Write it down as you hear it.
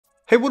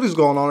Hey, what is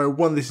going on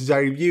everyone, this is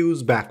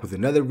iReviews back with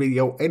another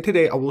video, and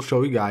today I will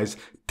show you guys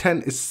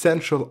 10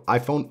 essential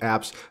iPhone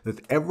apps that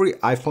every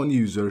iPhone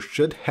user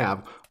should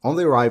have on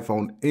their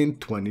iPhone in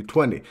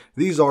 2020.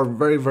 These are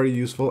very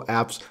useful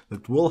apps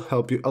that will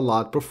help you a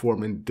lot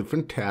performing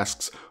different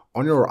tasks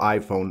on your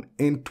iPhone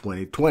in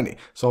 2020.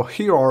 So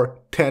here are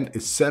 10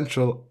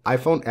 essential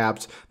iPhone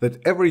apps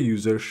that every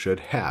user should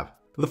have.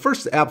 The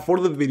first app for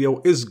the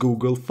video is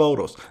Google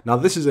Photos. Now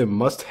this is a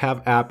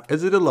must-have app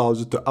as it allows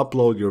you to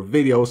upload your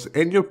videos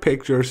and your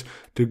pictures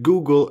to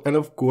Google and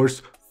of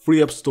course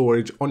free up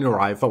storage on your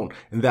iPhone,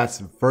 and that's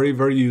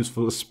very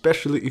useful,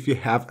 especially if you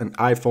have an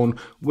iPhone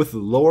with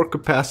lower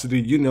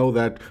capacity. You know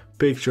that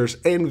pictures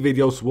and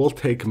videos will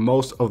take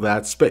most of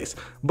that space,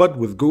 but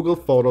with Google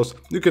Photos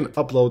you can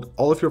upload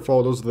all of your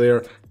photos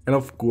there, and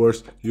of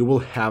course you will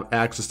have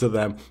access to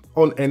them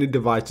on any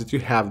device that you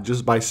have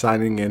just by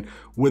signing in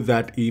with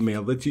that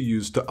email that you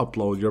use to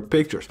upload your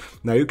pictures.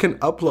 Now you can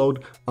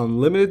upload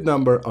unlimited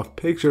number of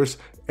pictures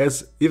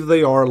as if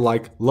they are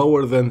like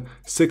lower than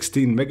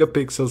 16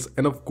 megapixels,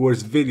 and of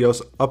course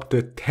videos up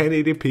to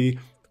 1080p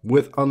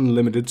with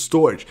unlimited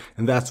storage,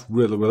 and that's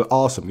really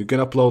awesome. You can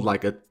upload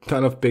like a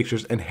ton of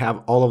pictures and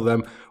have all of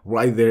them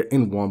right there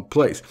in one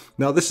place.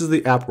 Now this is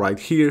the app right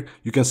here.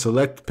 You can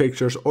select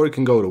pictures or you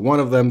can go to one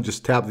of them,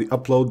 just tap the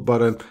upload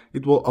button,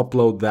 it will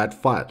upload that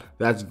file.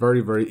 That's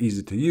very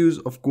easy to use.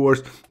 Of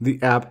course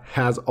the app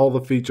has all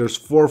the features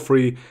for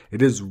free.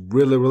 It is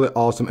really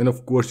awesome, and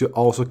of course you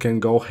also can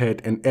go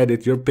ahead and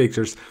edit your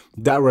pictures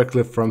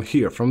directly from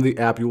here. From the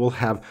app you will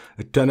have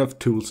a ton of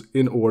tools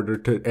in order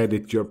to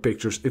edit your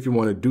pictures if you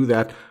want to do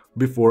that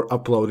before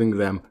uploading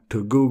them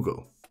to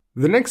Google.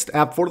 The next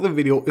app for the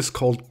video is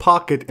called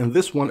Pocket, and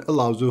this one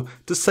allows you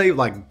to save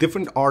like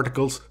different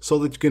articles so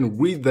that you can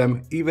read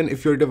them even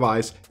if your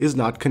device is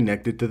not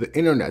connected to the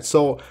internet.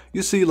 So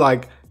you see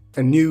like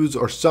a news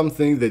or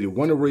something that you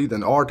want to read,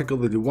 an article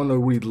that you want to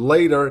read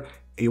later,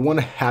 you want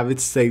to have it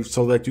saved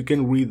so that you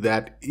can read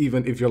that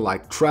even if you're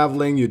like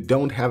traveling, you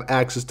don't have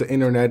access to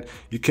internet.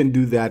 You can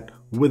do that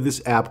with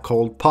this app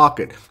called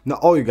Pocket. Now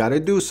all you gotta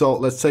do, so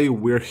let's say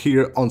we're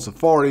here on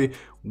Safari,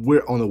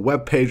 we're on a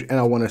web page and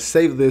I want to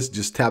save this,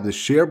 just tap the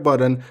share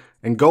button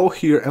and go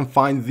here and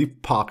find the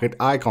Pocket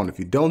icon. If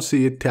you don't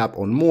see it, tap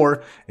on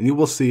more and you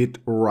will see it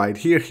right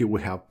here. Here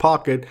we have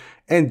Pocket,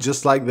 and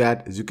just like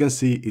that, as you can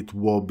see, it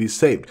will be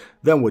saved.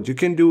 Then what you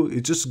can do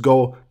is just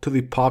go to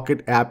the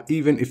Pocket app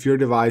even if your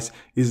device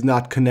is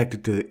not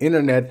connected to the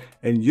internet,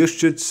 and you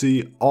should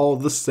see all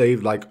the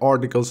saved like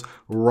articles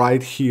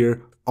right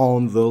here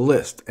on the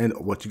list. And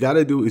what you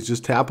gotta do is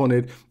just tap on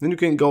it, then you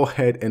can go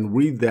ahead and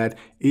read that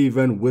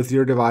even with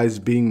your device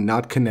being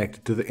not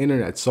connected to the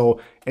internet. So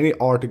any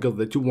article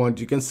that you want,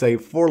 you can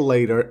save for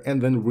later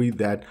and then read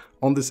that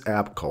on this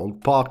app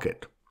called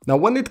Pocket. Now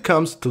when it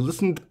comes to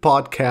listening to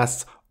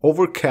podcasts,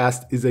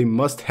 Overcast is a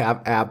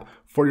must-have app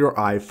for your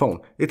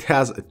iPhone. It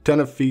has a ton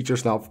of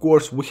features. Now of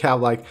course we have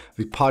like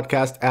the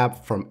podcast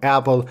app from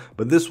Apple,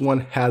 but this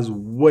one has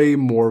way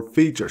more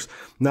features.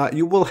 Now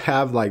you will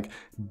have like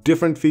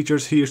different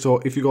features here. So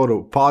if you go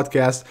to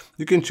podcast,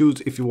 you can choose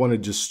if you want to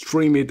just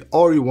stream it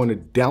or you want to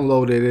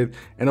download it,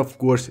 and of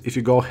course if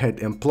you go ahead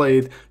and play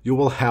it, you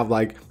will have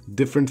like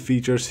different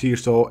features here.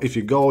 So if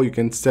you go, you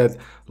can set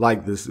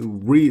like this,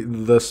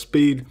 the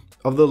speed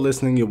of the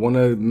listening. You want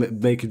to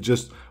make it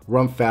just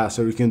run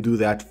faster, you can do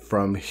that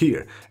from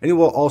here. And you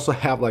will also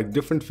have like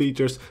different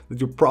features that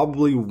you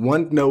probably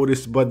won't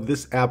notice, but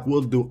this app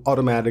will do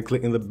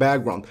automatically in the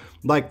background.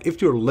 Like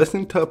if you're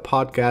listening to a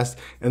podcast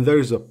and there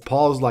is a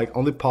pause like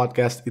on the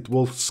podcast, it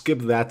will skip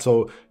that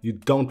so you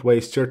don't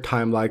waste your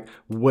time like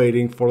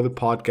waiting for the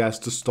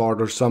podcast to start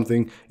or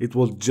something. It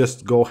will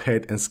just go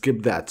ahead and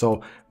skip that.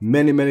 So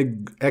many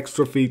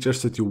extra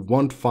features that you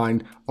won't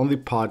find on the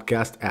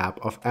podcast app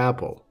of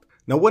Apple.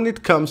 Now when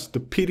it comes to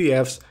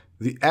PDFs,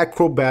 the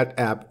Acrobat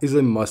app is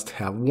a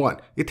must-have one.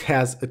 It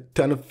has a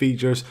ton of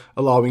features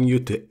allowing you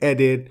to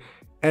edit,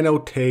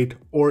 annotate,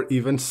 or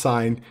even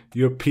sign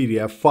your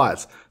PDF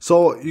files.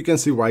 So you can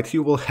see right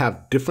here we'll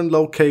have different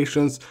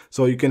locations,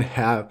 so you can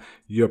have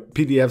your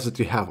PDFs that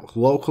you have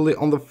locally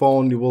on the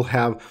phone, you will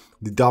have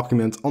the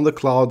documents on the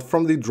cloud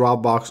from the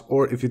Dropbox,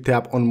 or if you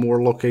tap on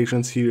more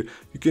locations here,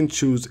 you can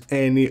choose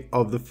any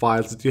of the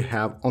files that you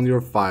have on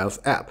your Files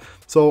app.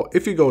 So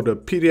if you go to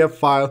PDF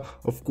file,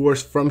 of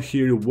course from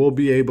here you will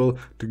be able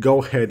to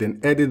go ahead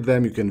and edit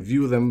them. You can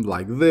view them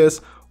like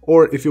this,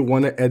 or if you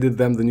want to edit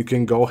them, then you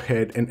can go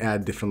ahead and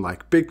add different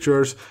like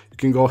pictures. You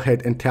can go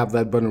ahead and tap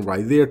that button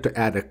right there to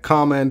add a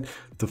comment,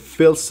 to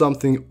fill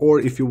something, or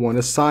if you want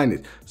to sign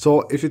it.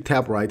 So if you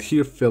tap right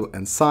here, fill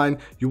and sign,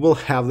 you will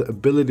have the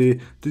ability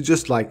to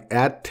just like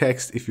add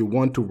text if you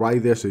want to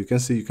right there. So you can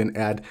see you can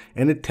add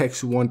any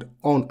text you want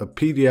on a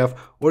PDF,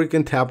 or you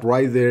can tap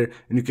right there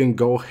and you can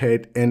go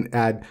ahead and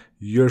add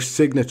your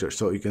signature.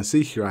 So you can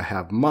see here I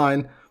have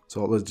mine.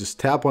 So let's just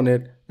tap on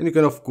it, and you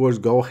can of course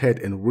go ahead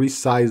and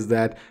resize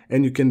that,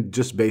 and you can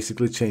just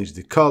basically change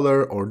the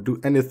color or do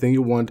anything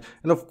you want,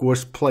 and of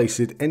course place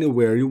it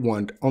anywhere you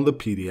want on the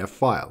PDF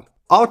file.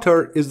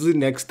 Otter is the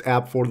next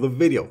app for the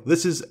video.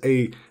 This is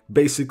a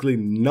basically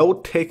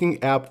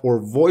note-taking app or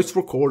voice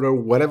recorder,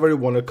 whatever you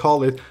want to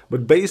call it,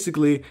 but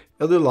basically it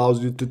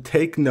allows you to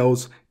take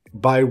notes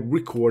by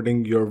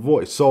recording your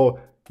voice. So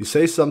you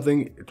say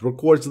something, it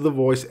records the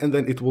voice, and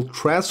then it will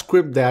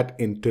transcribe that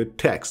into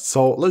text.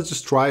 So let's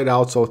just try it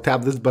out. So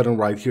tap this button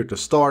right here to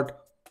start.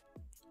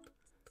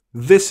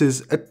 This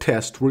is a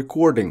test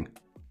recording.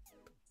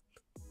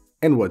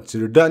 And once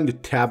you're done, you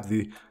tap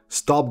the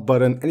stop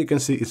button and you can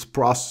see it's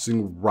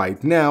processing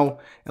right now.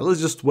 And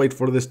let's just wait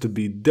for this to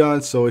be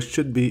done. So it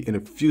should be in a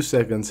few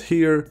seconds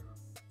here.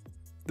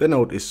 The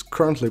note is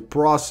currently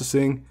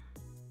processing.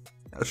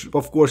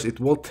 Of course, it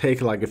will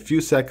take like a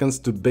few seconds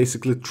to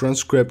basically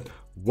transcribe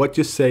what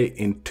you say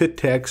into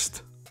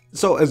text.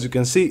 So as you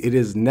can see, it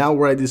is now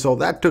ready. So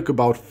that took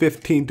about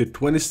 15 to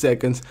 20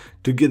 seconds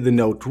to get the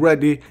note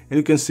ready. And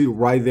you can see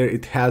right there,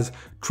 it has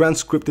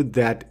transcribed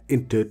that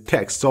into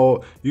text.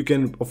 So you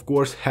can, of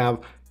course,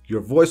 have your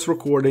voice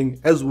recording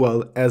as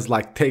well as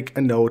like take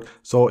a note,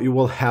 so you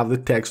will have the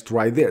text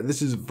right there.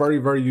 This is very,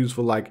 very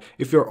useful. Like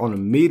if you're on a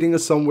meeting or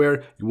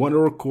somewhere, you want to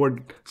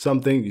record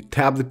something, you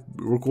tap the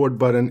record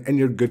button and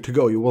you're good to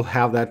go. You will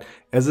have that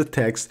as a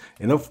text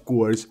and of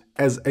course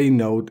as a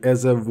note,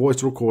 as a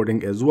voice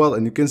recording as well.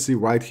 And you can see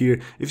right here,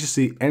 if you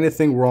see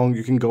anything wrong,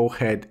 you can go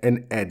ahead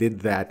and edit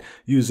that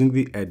using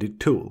the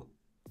edit tool.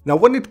 Now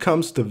when it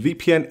comes to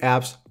VPN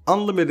apps,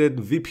 unlimited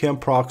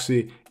VPN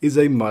proxy is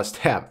a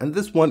must-have, and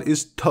this one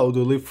is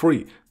totally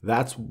free.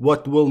 That's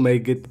what will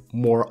make it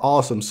more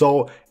awesome.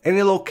 So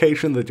any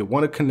location that you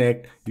want to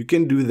connect, you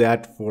can do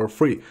that for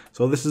free.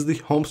 So this is the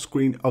home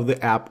screen of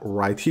the app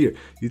right here.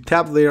 You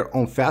tap there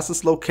on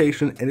fastest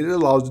location and it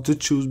allows you to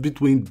choose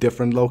between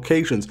different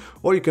locations,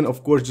 or you can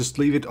of course just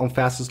leave it on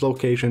fastest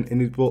location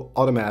and it will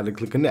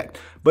automatically connect.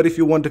 But if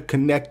you want to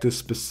connect to a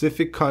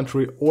specific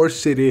country or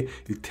city,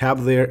 you tap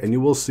there and you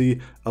will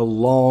see a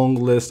long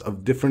list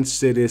of different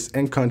cities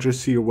and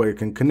countries here where you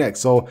can connect.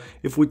 So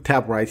if we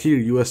tap right here,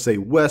 USA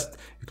West,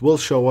 it will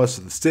show us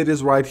the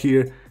cities right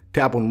here.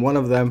 Tap on one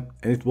of them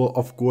and it will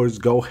of course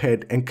go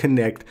ahead and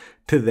connect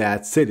to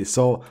that city.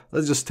 So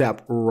let's just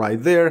tap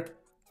right there,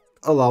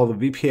 allow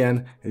the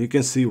VPN, and you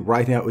can see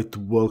right now it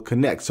will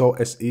connect. So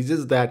as easy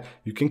as that,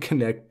 you can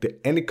connect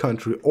to any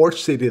country or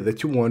city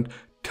that you want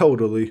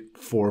totally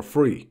for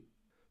free.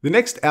 The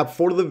next app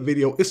for the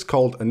video is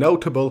called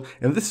Annotable,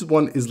 and this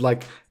one is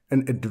like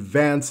an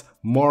advanced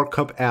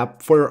markup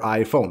app for your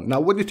iPhone.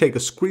 Now when you take a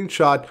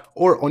screenshot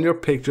or on your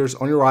pictures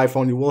on your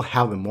iPhone, you will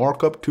have the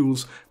markup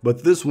tools,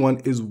 but this one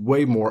is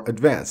way more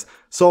advanced.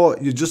 So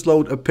you just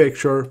load a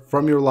picture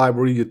from your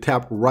library, you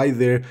tap right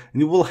there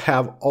and you will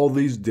have all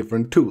these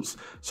different tools.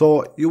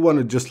 So you want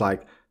to just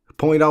like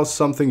point out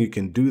something, you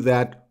can do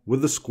that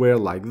with a square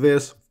like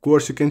this. Of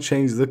course you can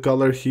change the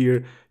color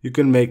here, you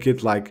can make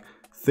it like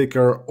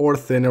thicker or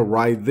thinner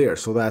right there.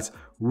 So that's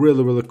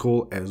really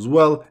cool as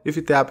well. If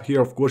you tap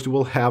here, of course you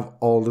will have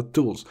all the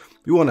tools.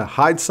 You want to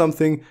hide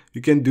something,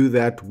 you can do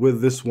that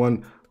with this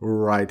one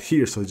right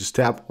here. So just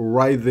tap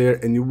right there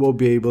and you will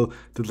be able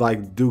to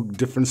like do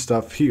different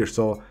stuff here.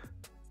 So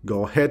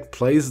go ahead,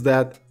 place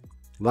that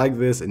like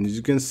this, and as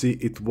you can see,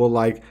 it will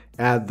like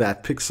add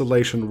that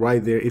pixelation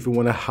right there if you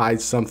want to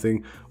hide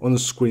something on a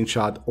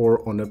screenshot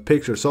or on a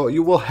picture. So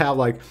you will have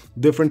like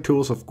different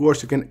tools. Of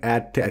course you can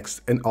add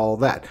text and all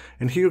that,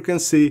 and here you can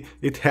see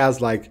it has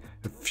like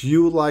a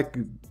few like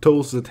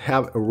tools that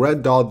have a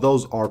red dot.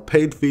 Those are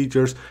paid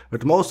features,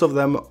 but most of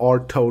them are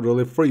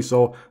totally free.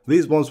 So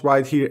these ones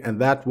right here and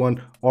that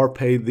one are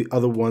paid, the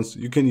other ones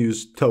you can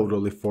use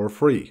totally for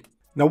free.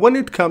 Now when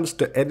it comes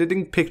to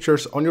editing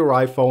pictures on your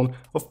iPhone,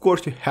 of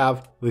course you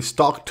have the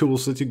stock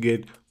tools that you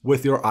get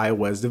with your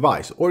iOS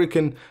device, or you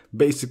can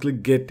basically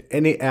get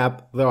any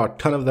app. There are a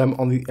ton of them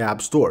on the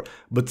App Store,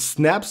 but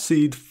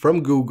Snapseed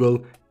from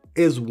Google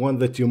is one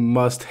that you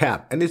must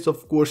have, and it's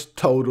of course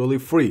totally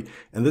free,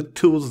 and the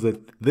tools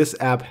that this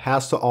app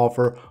has to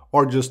offer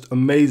are just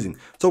amazing.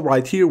 So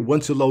right here,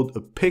 once you load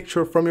a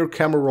picture from your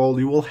camera roll,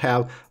 you will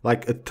have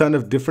like a ton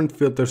of different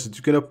filters that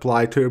you can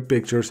apply to your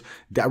pictures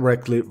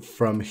directly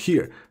from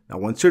here. Now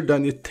once you're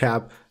done, you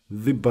tap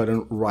the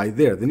button right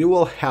there, then you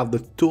will have the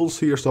tools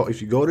here. So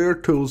if you go to your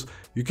tools,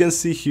 you can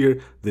see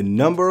here the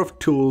number of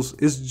tools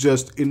is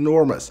just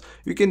enormous.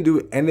 You can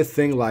do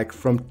anything like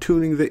from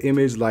tuning the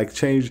image, like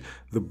change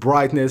the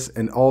brightness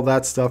and all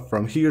that stuff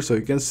from here. So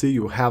you can see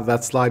you have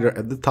that slider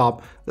at the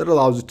top that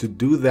allows you to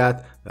do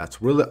that.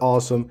 That's really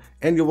awesome.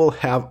 And you will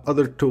have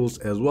other tools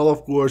as well.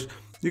 Of course,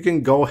 you can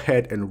go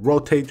ahead and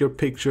rotate your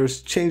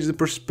pictures, change the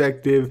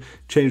perspective,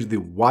 change the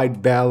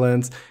white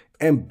balance,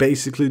 and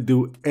basically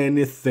do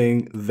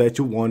anything that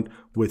you want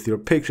with your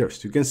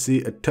pictures. You can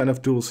see a ton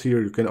of tools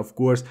here. You can of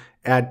course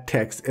add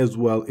text as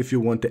well if you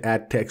want to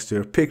add text to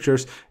your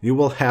pictures. You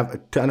will have a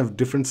ton of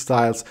different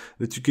styles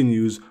that you can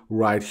use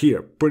right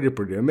here.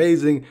 Pretty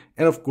amazing.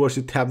 And of course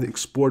you tap the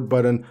export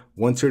button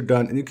once you're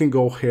done, and you can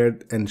go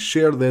ahead and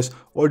share this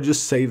or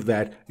just save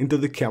that into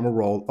the camera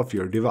roll of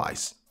your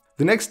device.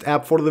 The next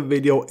app for the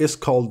video is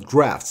called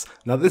Drafts.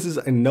 Now this is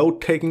a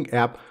note-taking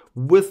app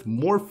with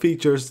more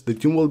features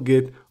that you will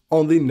get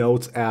on the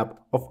Notes app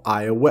of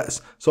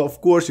iOS. So of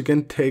course you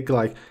can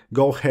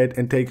go ahead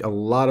and take a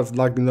lot of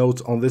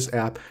notes on this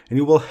app, and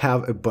you will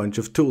have a bunch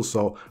of tools.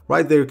 So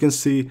right there you can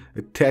see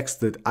a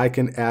text that I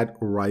can add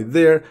right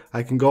there.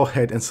 I can go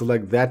ahead and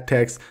select that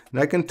text, and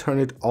I can turn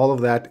it all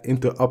of that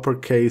into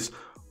uppercase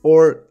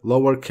or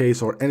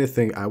lowercase or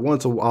anything I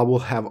want. So I will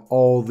have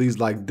all these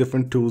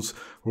different tools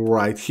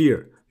right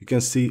here. You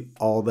can see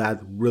all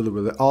that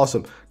really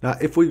awesome. Now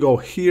if we go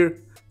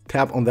here,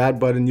 tap on that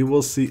button, you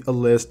will see a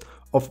list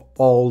of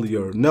all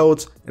your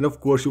notes, and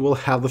of course you will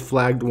have the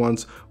flagged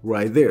ones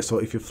right there. So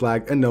if you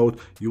flag a note,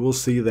 you will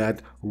see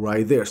that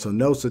right there. So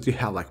notes that you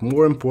have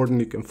more important,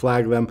 you can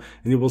flag them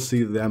and you will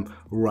see them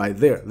right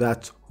there.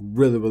 That's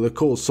really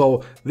cool.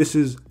 So this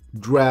is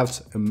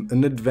Drafts,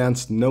 an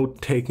advanced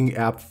note-taking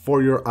app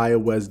for your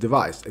iOS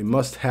device, a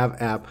must-have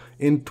app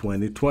in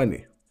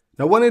 2020.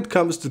 Now when it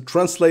comes to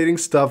translating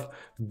stuff,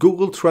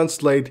 Google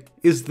Translate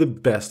is the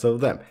best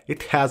of them.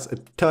 It has a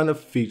ton of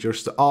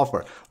features to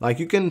offer.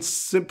 You can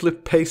simply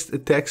paste a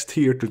text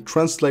here to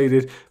translate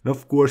it, and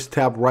of course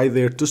tap right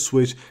there to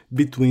switch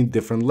between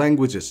different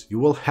languages. You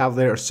will have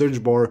there a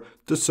search bar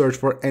to search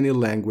for any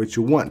language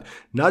you want.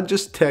 Not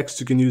just text,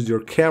 you can use your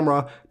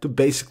camera to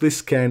basically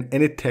scan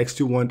any text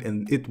you want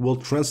and it will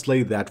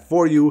translate that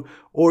for you,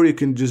 or you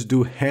can just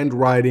do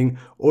handwriting,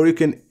 or you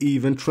can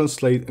even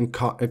translate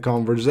a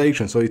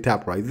conversation. So you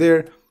tap right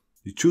there,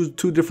 you choose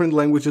 2 different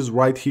languages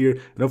right here,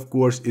 and of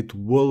course it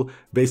will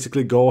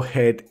basically go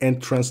ahead and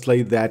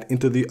translate that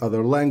into the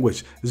other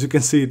language. As you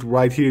can see, it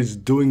right here is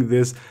doing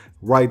this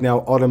right now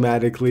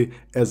automatically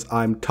as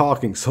I'm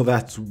talking. So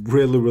that's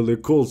really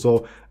cool.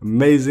 So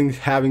amazing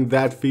having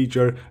that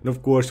feature. And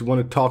of course you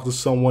want to talk to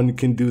someone, you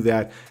can do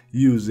that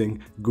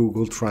using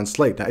Google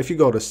Translate. Now if you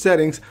go to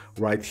settings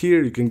right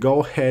here, you can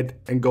go ahead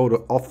and go to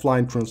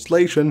offline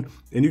translation,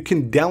 and you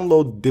can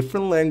download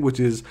different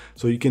languages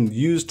so you can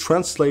use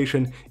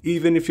translation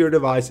even if your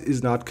device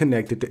is not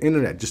connected to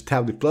internet. Just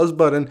tap the plus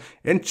button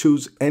and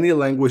choose any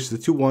language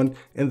that you want,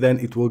 and then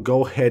it will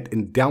go ahead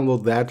and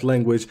download that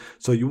language,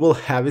 so you will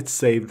have it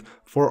saved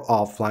for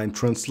offline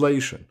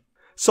translation.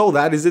 So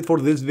that is it for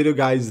this video,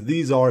 guys.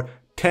 These are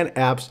 10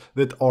 apps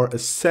that are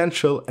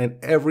essential and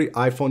every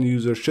iPhone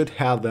user should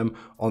have them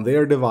on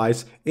their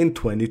device in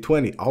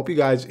 2020. I hope you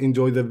guys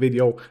enjoyed the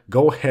video.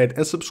 Go ahead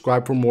and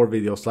subscribe for more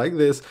videos like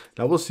this, and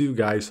I will see you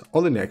guys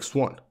on the next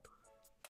one.